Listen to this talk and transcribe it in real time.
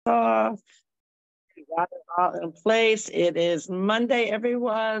off. We got it all in place. It is Monday,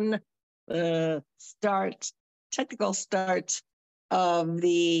 everyone. Technical start of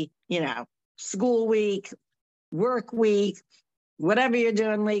the, school week, work week, whatever you're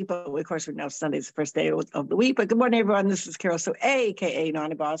doing week. But of course, we know Sunday's the first day of the week. But good morning, everyone. This is Carol, so AKA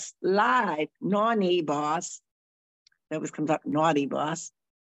Naughty Boss, live, Naughty Boss. That always comes up, Naughty Boss,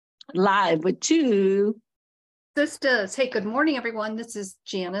 live with two sisters. Hey, good morning, everyone. This is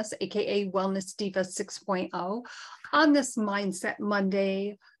Janice, aka Wellness Diva 6.0, on this Mindset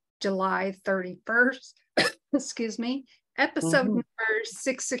Monday, July 31st. Excuse me, episode number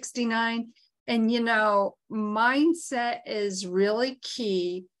 669. And mindset is really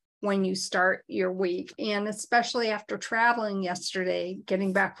key when you start your week, and especially after traveling yesterday,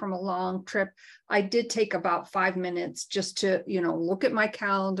 getting back from a long trip. I did take about 5 minutes just to, look at my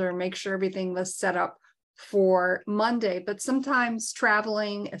calendar, make sure everything was set up for Monday. But sometimes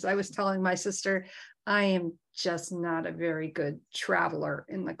traveling, as I was telling my sister, I am just not a very good traveler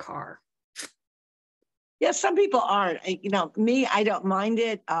in the car. Yeah, some people aren't. Me, I don't mind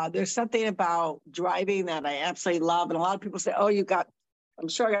it. There's something about driving that I absolutely love. And a lot of people say, I'm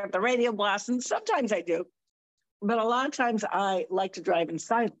sure I got the radio blast. And sometimes I do. But a lot of times I like to drive in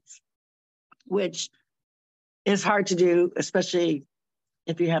silence, which is hard to do, especially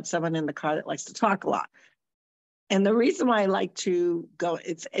if you have someone in the car that likes to talk a lot. And the reason why I like to go,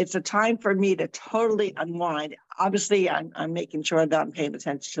 it's a time for me to totally unwind. Obviously, I'm making sure that I'm paying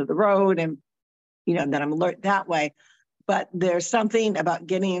attention to the road and, that I'm alert that way. But there's something about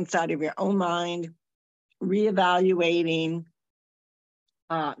getting inside of your own mind, reevaluating,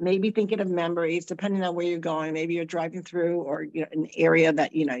 maybe thinking of memories, depending on where you're going. Maybe you're driving through or an area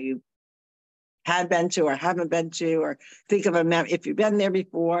that, you have been to or haven't been to, or think of if you've been there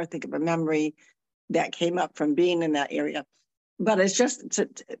before, think of a memory that came up from being in that area. But it's just,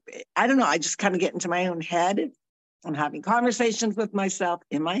 I don't know, I just kind of get into my own head. I'm having conversations with myself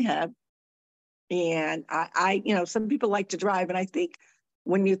in my head. And I some people like to drive. And I think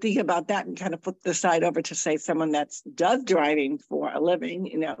when you think about that and kind of flip the side over to say someone that does driving for a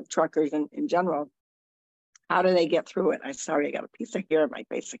living, truckers in general, how do they get through it? I got a piece of hair in my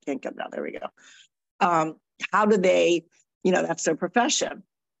face. I can't get it out. There we go. How do they, that's their profession.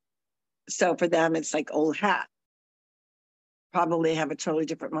 So for them, it's like old hat. Probably have a totally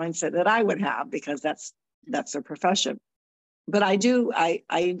different mindset that I would have because that's their profession. But I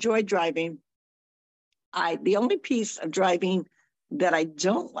enjoy driving. The only piece of driving that I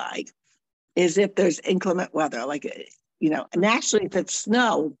don't like is if there's inclement weather, and actually if it's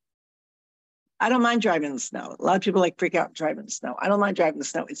snow, I don't mind driving in the snow. A lot of people freak out driving in the snow. I don't mind driving in the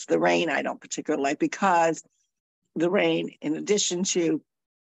snow. It's the rain I don't particularly like, because the rain, in addition to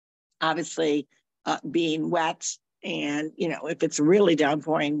obviously being wet, and if it's really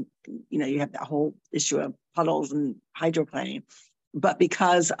downpouring, you have that whole issue of puddles and hydroplaning. But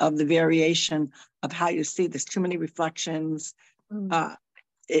because of the variation of how you see, there's too many reflections.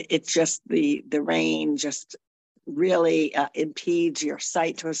 It's just the rain just really impedes your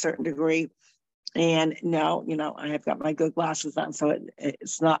sight to a certain degree. And no, I have got my good glasses on, so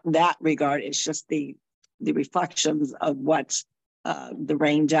it's not that regard. It's just the reflections of what the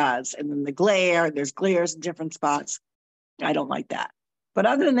rain does. And then the glare, there's glares in different spots. I don't like that. But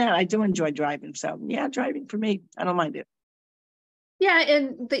other than that, I do enjoy driving. So yeah, driving for me, I don't mind it. Yeah.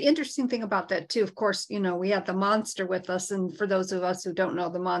 And the interesting thing about that too, of course, we had the monster with us. And for those of us who don't know,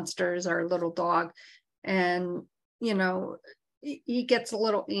 the monster is our little dog. And, he gets a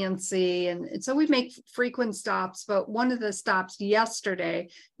little antsy. And so we make frequent stops. But one of the stops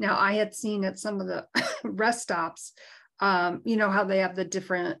yesterday, now I had seen at some of the rest stops, how they have the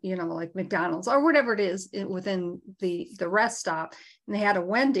different, like McDonald's or whatever it is within the rest stop. And they had a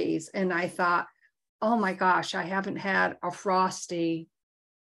Wendy's. And I thought, oh my gosh, I haven't had a Frosty.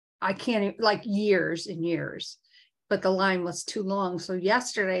 I can't, years and years, but the line was too long. So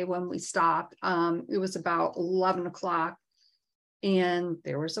yesterday when we stopped, it was about 11 o'clock and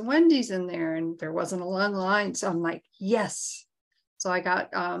there was a Wendy's in there and there wasn't a long line. So I'm like, yes. So I got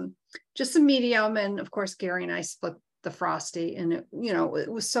just a medium. And of course, Gary and I split the Frosty, and it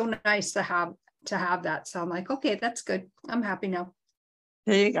was so nice to have that. So I'm like, okay, that's good. I'm happy now.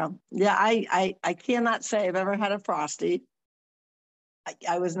 There you go. Yeah, I cannot say I've ever had a Frosty.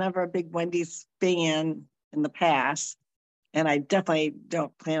 I was never a big Wendy's fan in the past, and I definitely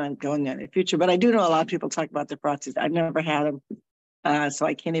don't plan on going there in the future. But I do know a lot of people talk about the Frosties. I've never had them, so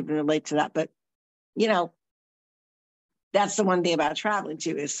I can't even relate to that. But, that's the one thing about traveling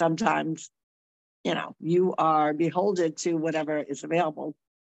too, is sometimes, you are beholden to whatever is available.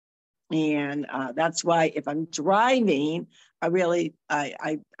 And that's why if I'm driving, I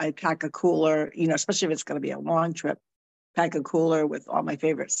pack a cooler, especially if it's going to be a long trip, pack a cooler with all my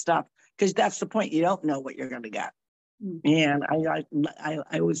favorite stuff, because that's the point. You don't know what you're going to get. And I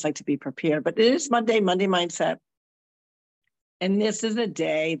always like to be prepared, but it is Monday mindset. And this is a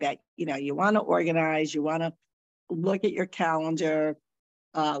day that, you want to organize, you want to look at your calendar,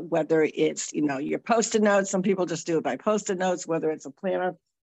 whether it's, your Post-it notes. Some people just do it by Post-it notes, whether it's a planner.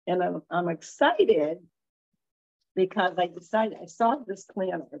 And I'm excited because I saw this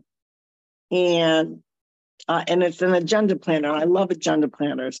planner, and it's an agenda planner. I love agenda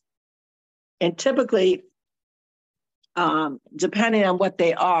planners. And typically, depending on what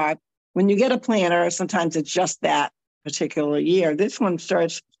they are, when you get a planner, sometimes it's just that particular year. This one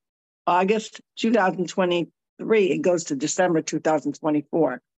starts August 2023 and goes to December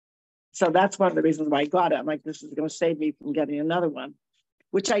 2024. So that's one of the reasons why I got it. I'm like, this is going to save me from getting another one,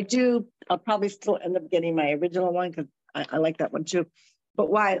 which I do. I'll probably still end up getting my original one because I like that one too.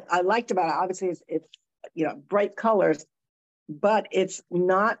 But why I liked about it, obviously, is it's bright colors, but it's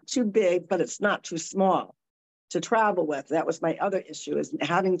not too big, but it's not too small to travel with. That was my other issue, is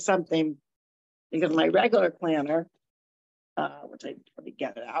having something, because my regular planner, which let me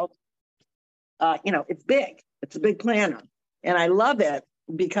get it out, it's big. It's a big planner, and I love it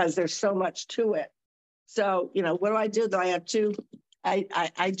because there's so much to it. So, what do? Though I have two. I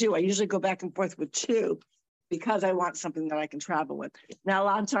do. I usually go back and forth with two because I want something that I can travel with. Now, a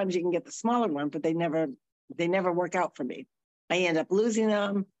lot of times you can get the smaller one, but they never work out for me. I end up losing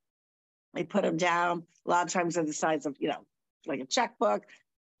them. I put them down. A lot of times they're the size of, like a checkbook.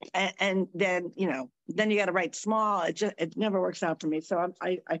 And then, then you got to write small. It never works out for me. So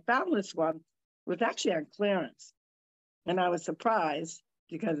I found this one. It was actually on clearance. And I was surprised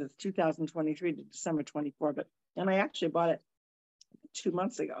because it's 2023 to December 24. And I actually bought it 2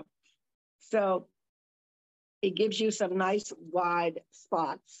 months ago. So it gives you some nice wide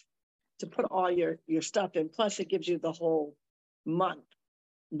spots to put all your stuff in. Plus it gives you the whole month.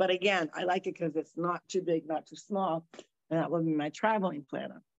 But again, I like it because it's not too big, not too small. And that would be my traveling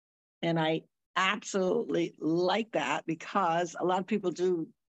planner. And I absolutely like that because a lot of people do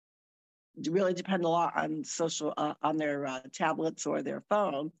really depend a lot on on their tablets or their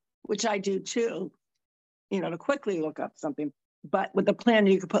phone, which I do too, to quickly look up something. But with the planner,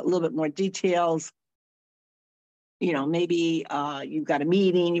 you can put a little bit more details. Maybe you've got a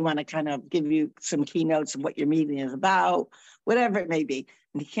meeting, you want to kind of give you some keynotes of what your meeting is about, whatever it may be.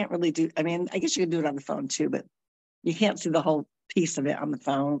 And you can't really I guess you can do it on the phone too, but you can't see the whole piece of it on the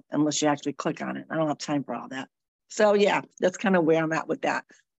phone unless you actually click on it. I don't have time for all that. So yeah, that's kind of where I'm at with that.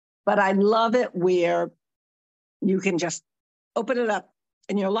 But I love it where you can just open it up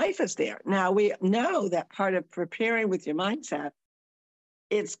and your life is there. Now, we know that part of preparing with your mindset,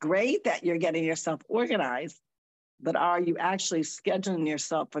 it's great that you're getting yourself organized, but are you actually scheduling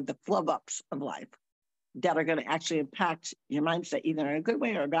yourself for the flub ups of life that are going to actually impact your mindset, either in a good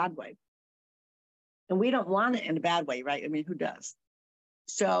way or a bad way? And we don't want it in a bad way, right? I mean, who does?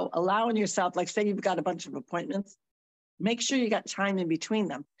 So allowing yourself, like say you've got a bunch of appointments, make sure you got time in between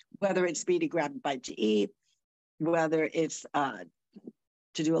them, whether it's be to grab a bite to eat, whether it's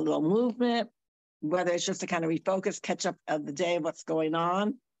to do a little movement, whether it's just to kind of refocus, catch up of the day, what's going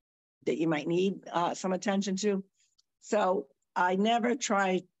on that you might need some attention to. So I never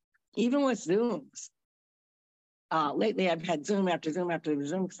try, even with Zooms. Lately, I've had Zoom after Zoom after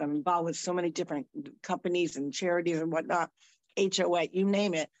Zoom because I'm involved with so many different companies and charities and whatnot, HOA, you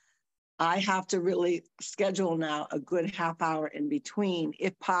name it. I have to really schedule now a good half hour in between,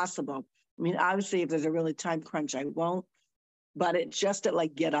 if possible. I mean, obviously, if there's a really time crunch, I won't. But it's just to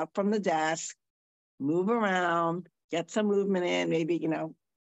get up from the desk, move around, get some movement in. Maybe,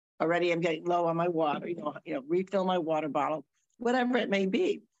 already I'm getting low on my water, refill my water bottle, whatever it may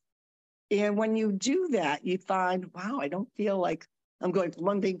be. And when you do that, you find, wow, I don't feel like I'm going from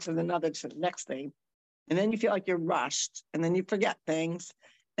one thing to another to the next thing. And then you feel like you're rushed, and then you forget things.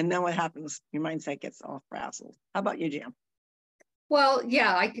 And then what happens? Your mindset gets all frazzled. How about you, Jan? Well,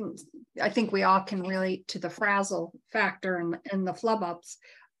 yeah, I think we all can relate to the frazzle factor and the flub ups.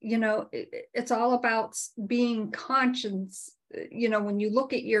 It's all about being conscious. When you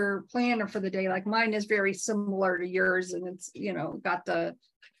look at your planner for the day, like mine is very similar to yours, and it's, got the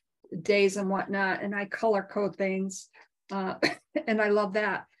days and whatnot, and I color code things. And I love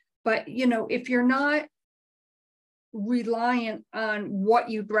that. But, if you're not reliant on what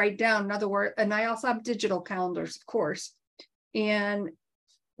you write down, in other words, and I also have digital calendars, of course, and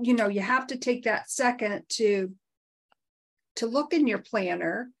you have to take that second to look in your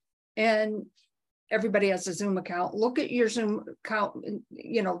planner and everybody has a Zoom account. Look at your Zoom account,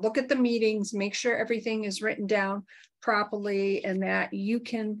 look at the meetings, make sure everything is written down properly and that you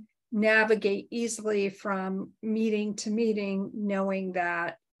can navigate easily from meeting to meeting, knowing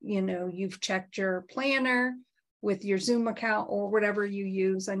that, you've checked your planner with your Zoom account or whatever you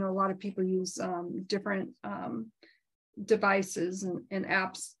use. I know a lot of people use different devices and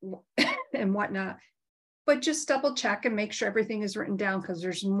apps and whatnot, but just double check and make sure everything is written down, because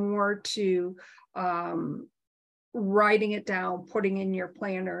there's more to writing it down, putting in your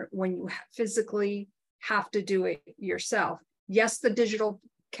planner when you physically have to do it yourself. Yes, the digital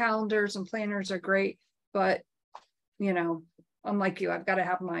calendars and planners are great, but unlike you, I've got to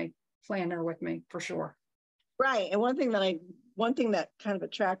have my planner with me for sure. Right. And one thing that kind of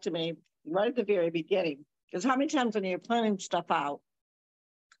attracted me right at the very beginning, because how many times when you're planning stuff out,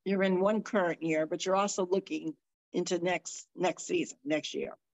 you're in one current year, but you're also looking into next season, next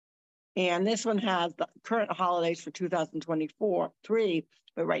year. And this one has the current holidays for 2024,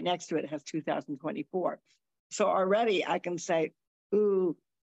 but right next to it has 2024. So already I can say, ooh,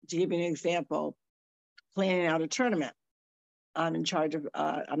 to give you an example, planning out a tournament. I'm in charge of,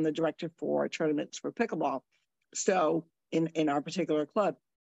 I'm the director for tournaments for pickleball. So in our particular club,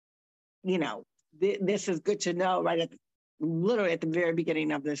 this is good to know literally at the very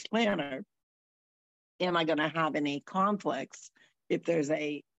beginning of this planner. Am I going to have any conflicts if there's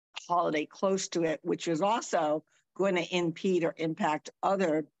a holiday close to it, which is also going to impede or impact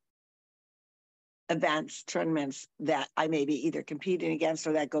other events, tournaments that I may be either competing against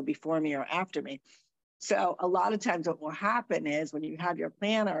or that go before me or after me. So a lot of times what will happen is when you have your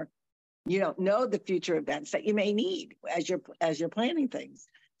planner, you don't know the future events that you may need as you're planning things.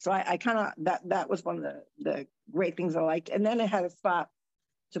 So I kind of, that was one of the great things I liked. And then it had a spot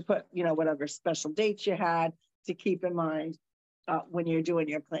to put, whatever special dates you had to keep in mind when you're doing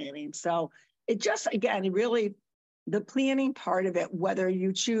your planning. So it just, again, really, the planning part of it, whether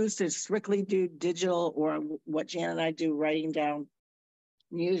you choose to strictly do digital or what Jan and I do, writing down,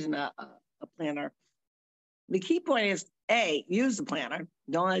 using a planner. The key point is, A, use the planner.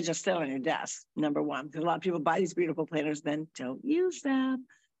 Don't let it just sit on your desk, number one, because a lot of people buy these beautiful planners, then don't use them.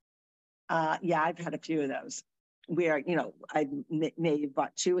 Yeah, I've had a few of those where, I maybe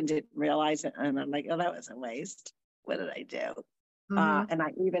bought two and didn't realize it. And I'm like, oh, that was a waste. What did I do? Mm-hmm. And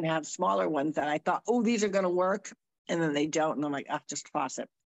I even have smaller ones that I thought, oh, these are going to work. And then they don't. And I'm like, just toss it.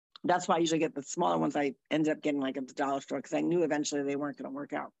 That's why I usually get the smaller ones. I ended up getting like at the dollar store because I knew eventually they weren't going to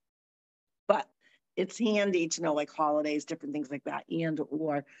work out. But it's handy to know like holidays, different things like that,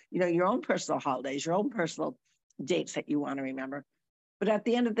 or your own personal holidays, your own personal dates that you want to remember. But at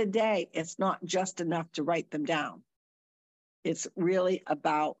the end of the day, it's not just enough to write them down. It's really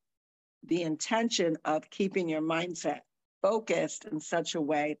about the intention of keeping your mindset focused in such a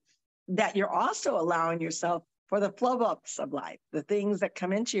way that you're also allowing yourself for the flow ups of life, the things that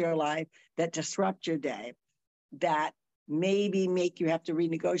come into your life that disrupt your day, that maybe make you have to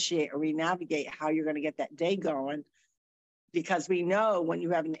renegotiate or renavigate how you're going to get that day going. Because we know when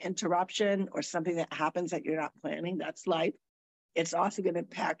you have an interruption or something that happens that you're not planning, that's life. It's also going to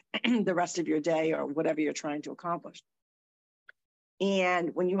impact the rest of your day or whatever you're trying to accomplish.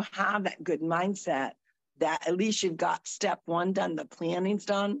 And when you have that good mindset, that at least you've got step one done, the planning's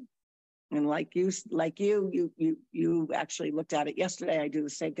done. And like you actually looked at it yesterday. I do the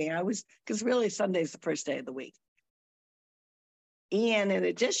same thing. Because really Sunday's the first day of the week. And in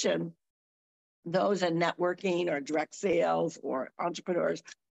addition, those in networking or direct sales or entrepreneurs,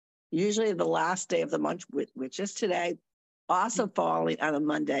 usually the last day of the month, which is today, also falling on a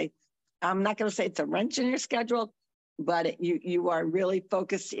Monday. I'm not going to say it's a wrench in your schedule, but you are really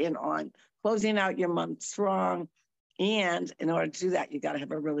focused in on closing out your month strong. And in order to do that, you got to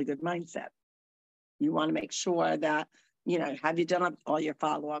have a really good mindset. You want to make sure that, have you done all your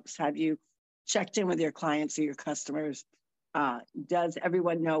follow-ups? Have you checked in with your clients or your customers? Does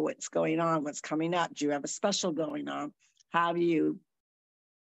everyone know what's going on, what's coming up? Do you have a special going on? Have you,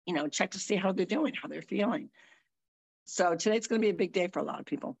 check to see how they're doing, how they're feeling? So today's going to be a big day for a lot of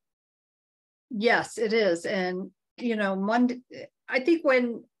people. Yes, it is. And, Monday, I think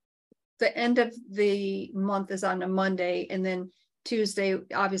when the end of the month is on a Monday and then Tuesday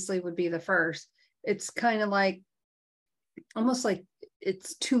obviously would be the first, it's kind of like, almost like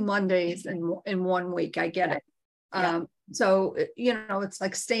it's 2 Mondays in 1 week. I get it. Yeah. So, it's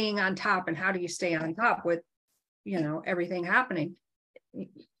like staying on top. And how do you stay on top with, everything happening?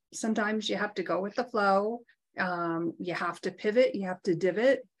 Sometimes you have to go with the flow. You have to pivot, you have to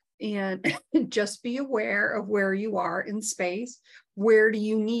divot, and just be aware of where you are in space. Where do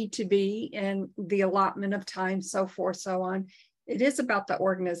you need to be and the allotment of time, so forth, so on. it is about the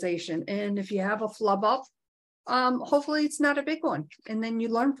organization. And if you have a flub up, hopefully it's not a big one. And then you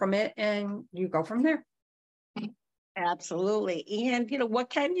learn from it and you go from there. Absolutely. And, what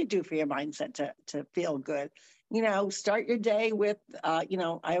can you do for your mindset to feel good? Start your day with, I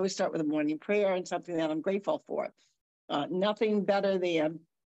always start with a morning prayer and something that I'm grateful for. Nothing better than,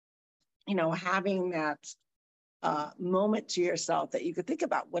 having that moment to yourself that you could think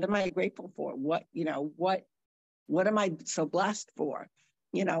about. What am I grateful for? What am I so blessed for?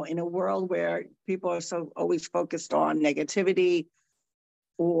 In a world where people are so always focused on negativity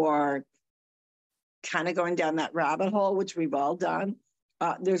or kind of going down that rabbit hole, which we've all done,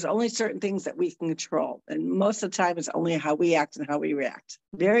 there's only certain things that we can control. And most of the time, it's only how we act and how we react.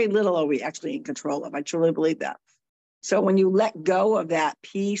 Very little are we actually in control of. I truly believe that. So when you let go of that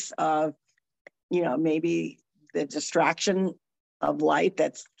piece of, maybe the distraction of life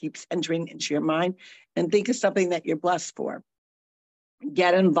that keeps entering into your mind, and think of something that you're blessed for.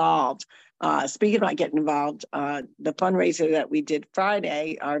 Get involved. Speaking about getting involved, the fundraiser that we did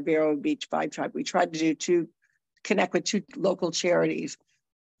Friday, our Vero Beach Vibe Tribe, we tried to connect with 2 local charities.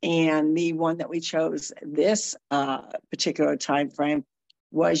 And the one that we chose this particular time frame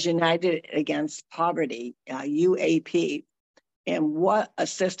was United Against Poverty, UAP. And what a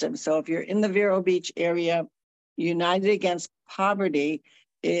system. So if you're in the Vero Beach area, United Against Poverty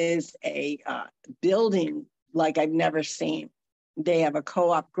is a building like I've never seen. They have a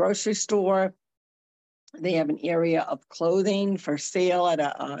co-op grocery store. They have an area of clothing for sale at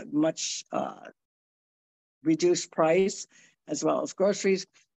a much reduced price, as well as groceries.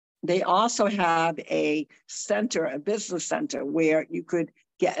 They also have a center, a business center, where you could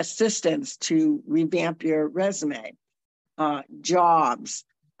get assistance to revamp your resume, jobs,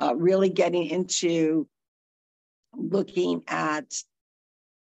 really getting into looking at,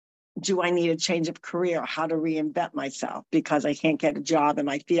 do I need a change of career? How to reinvent myself because I can't get a job in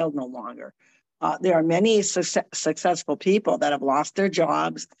my field no longer. There are many successful people that have lost their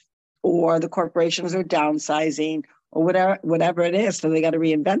jobs, or the corporations are downsizing, or whatever it is. So they got to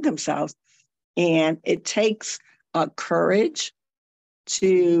reinvent themselves. And it takes courage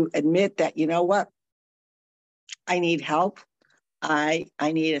to admit that, you know what, I need help. I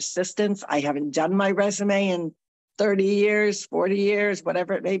need assistance. I haven't done my resume in 30 years, 40 years,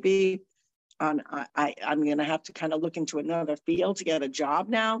 whatever it may be. I'm going to have to kind of look into another field to get a job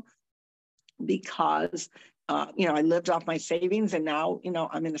now because, I lived off my savings, and now,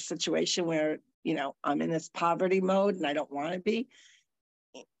 I'm in a situation where, I'm in this poverty mode and I don't want to be.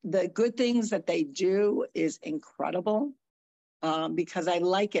 The good things that they do is incredible because I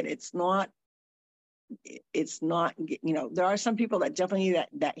like it. It's not, there are some people that definitely need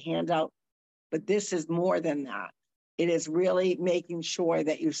that handout, but this is more than that. It is really making sure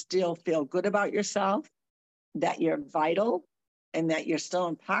that you still feel good about yourself, that you're vital, and that you're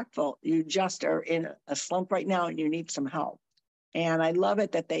still impactful. You just are in a slump right now and you need some help. And I love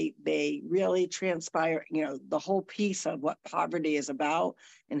it that they really transpire, the whole piece of what poverty is about,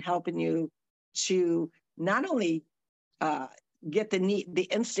 and helping you to not only get the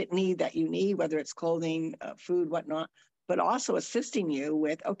instant need that you need, whether it's clothing, food, whatnot, but also assisting you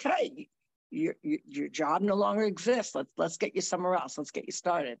with, okay, your job no longer exists. Let's get you somewhere else. Let's get you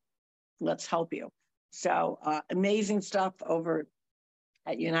started. Let's help you. So amazing stuff over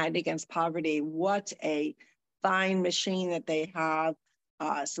at United Against Poverty. What a fine machine that they have.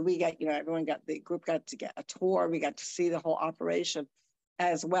 So we got, the group got to get a tour. We got to see the whole operation,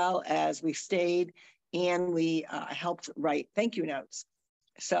 as well as we stayed and we helped write thank you notes.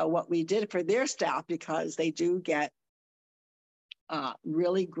 So what we did for their staff, because they do get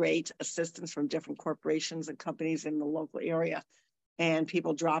really great assistance from different corporations and companies in the local area, and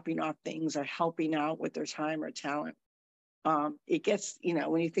people dropping off things or helping out with their time or talent. It gets,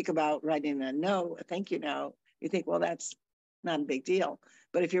 when you think about writing a thank you note, you think, well, that's not a big deal.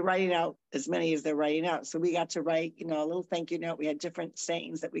 But if you're writing out as many as they're writing out, so we got to write, a little thank you note. We had different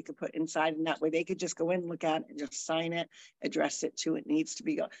sayings that we could put inside, and that way they could just go in, look at it, and just sign it, address it to it needs to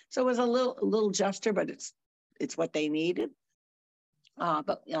be go. So it was a little gesture, but it's what they needed.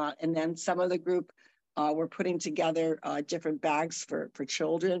 And then some of the group were putting together different bags for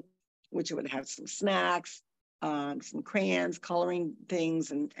children, which would have some snacks, some crayons, coloring things,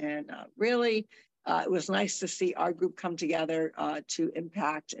 and really it was nice to see our group come together to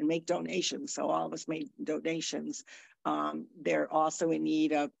impact and make donations. So all of us made donations. They're also in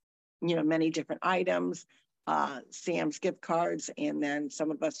need of, many different items, Sam's gift cards, and then some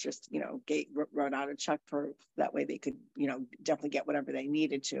of us just, wrote out a check for that way they could, definitely get whatever they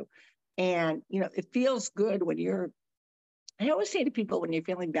needed to. And, it feels good when I always say to people, when you're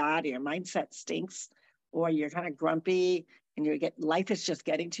feeling bad, your mindset stinks, or you're kind of grumpy, and life is just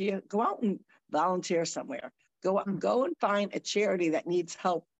getting to you, go out and volunteer somewhere. Go and find a charity that needs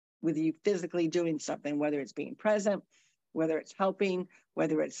help with you physically doing something, whether it's being present, whether it's helping,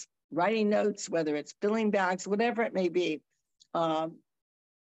 whether it's writing notes, whether it's filling bags, whatever it may be. I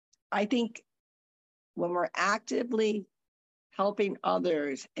think when we're actively helping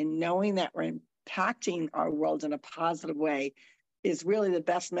others and knowing that we're impacting our world in a positive way is really the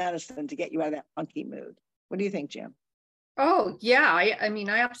best medicine to get you out of that funky mood. What do you think, Jim? Oh, yeah. I mean,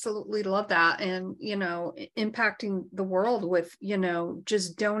 I absolutely love that. And, impacting the world with,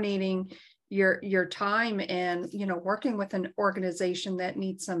 just donating your time and, working with an organization that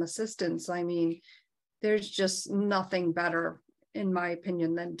needs some assistance. I mean, there's just nothing better, in my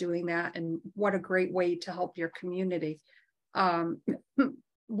opinion, than doing that. And what a great way to help your community.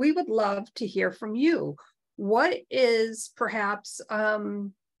 We would love to hear from you. What is perhaps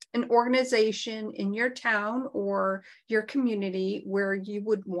an organization in your town or your community where you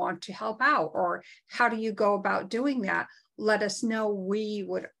would want to help out, or how do you go about doing that? Let us know. We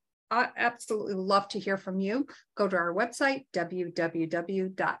would absolutely love to hear from you. Go to our website,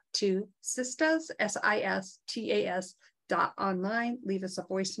 www.sistas.online. Leave us a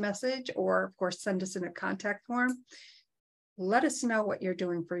voice message, or of course, send us in a contact form. Let us know what you're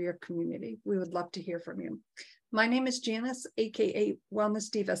doing for your community. We would love to hear from you. My name is Janice, aka Wellness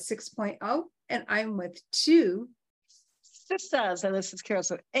Diva 6.0, and I'm with two sisters. And this is Carol,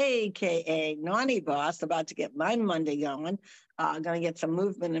 so aka Naughty Boss, about to get my Monday going. I'm going to get some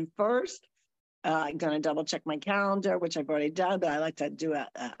movement in first. I'm going to double check my calendar, which I've already done, but I like to do a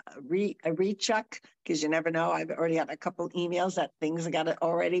recheck because you never know. I've already had a couple emails that things have got to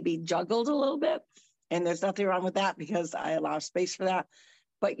already be juggled a little bit. And there's nothing wrong with that because I allow space for that.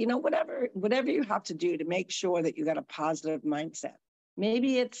 But whatever you have to do to make sure that you got a positive mindset.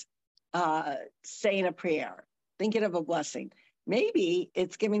 Maybe it's saying a prayer, thinking of a blessing. Maybe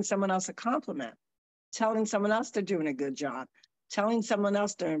it's giving someone else a compliment, telling someone else they're doing a good job, telling someone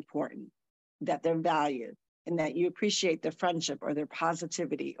else they're important, that they're valued, and that you appreciate their friendship or their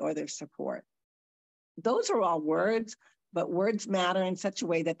positivity or their support. Those are all words, but words matter in such a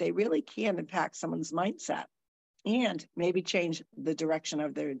way that they really can impact someone's mindset and maybe change the direction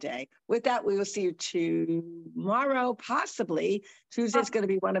of their day. With that, we will see you tomorrow, possibly. Tuesday's going to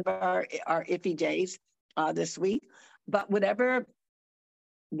be one of our iffy days this week. But whatever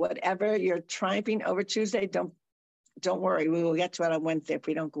you're triumphing over Tuesday, don't worry. We will get to it on Wednesday if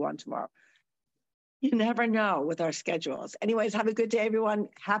we don't go on tomorrow. You never know with our schedules. Anyways, have a good day, everyone.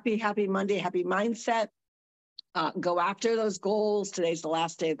 Happy Monday, happy mindset. Go after those goals. Today's the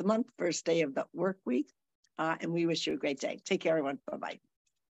last day of the month, first day of the work week. And we wish you a great day. Take care, everyone. Bye-bye.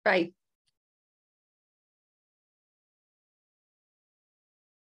 Bye.